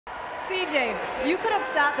CJ, you could have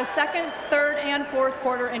sat the second, third, and fourth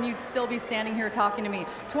quarter and you'd still be standing here talking to me.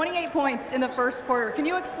 28 points in the first quarter. Can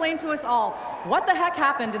you explain to us all what the heck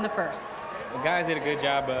happened in the first? The guys did a good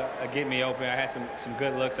job of getting me open. I had some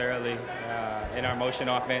good looks early in our motion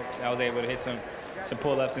offense. I was able to hit some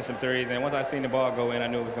pull-ups and some threes, and once I seen the ball go in, I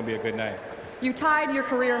knew it was going to be a good night. You tied your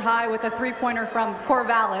career high with a three-pointer from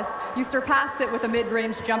Corvallis. You surpassed it with a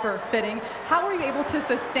mid-range jumper fitting. How were you able to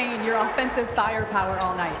sustain your offensive firepower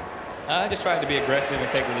all night? I just tried to be aggressive and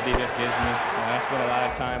take what the defense gives me. I spent a lot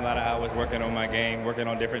of time, a lot of hours working on my game, working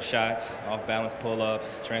on different shots, off-balance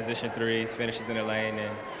pull-ups, transition threes, finishes in the lane,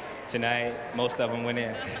 and tonight, most of them went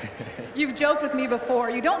in. You've joked with me before.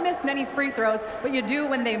 You don't miss many free throws, but you do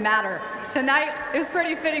when they matter. Tonight, it was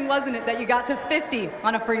pretty fitting, wasn't it, that you got to 50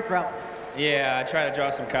 on a free throw? Yeah, I tried to draw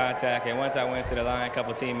some contact, and once I went to the line, a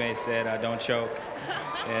couple teammates said, don't choke,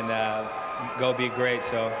 and go be great.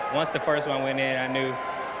 So once the first one went in, I knew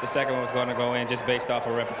the second one was going to go in just based off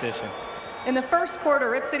of repetition. In the first quarter,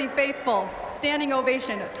 Rip City faithful, standing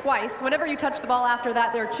ovation twice. Whenever you touch the ball after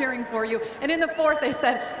that, they're cheering for you. And in the fourth, they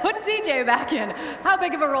said, put CJ back in. How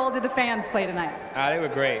big of a role did the fans play tonight? They were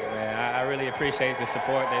great, man. I really appreciate the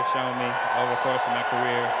support they've shown me over the course of my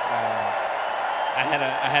career.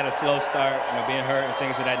 I had a slow start, being hurt and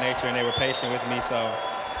things of that nature, and they were patient with me, so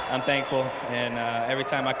I'm thankful. And every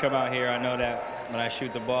time I come out here, I know that when I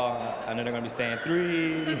shoot the ball, I know they're going to be saying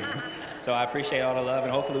 3. So I appreciate all the love,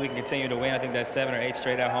 and hopefully we can continue to win. I think that's 7 or 8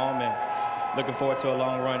 straight at home, and looking forward to a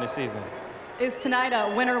long run this season. Is tonight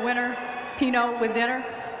a winner-winner Pinot with dinner?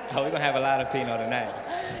 Oh, we're going to have a lot of Pinot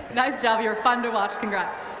tonight. Nice job. You're fun to watch.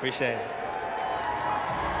 Congrats. Appreciate it.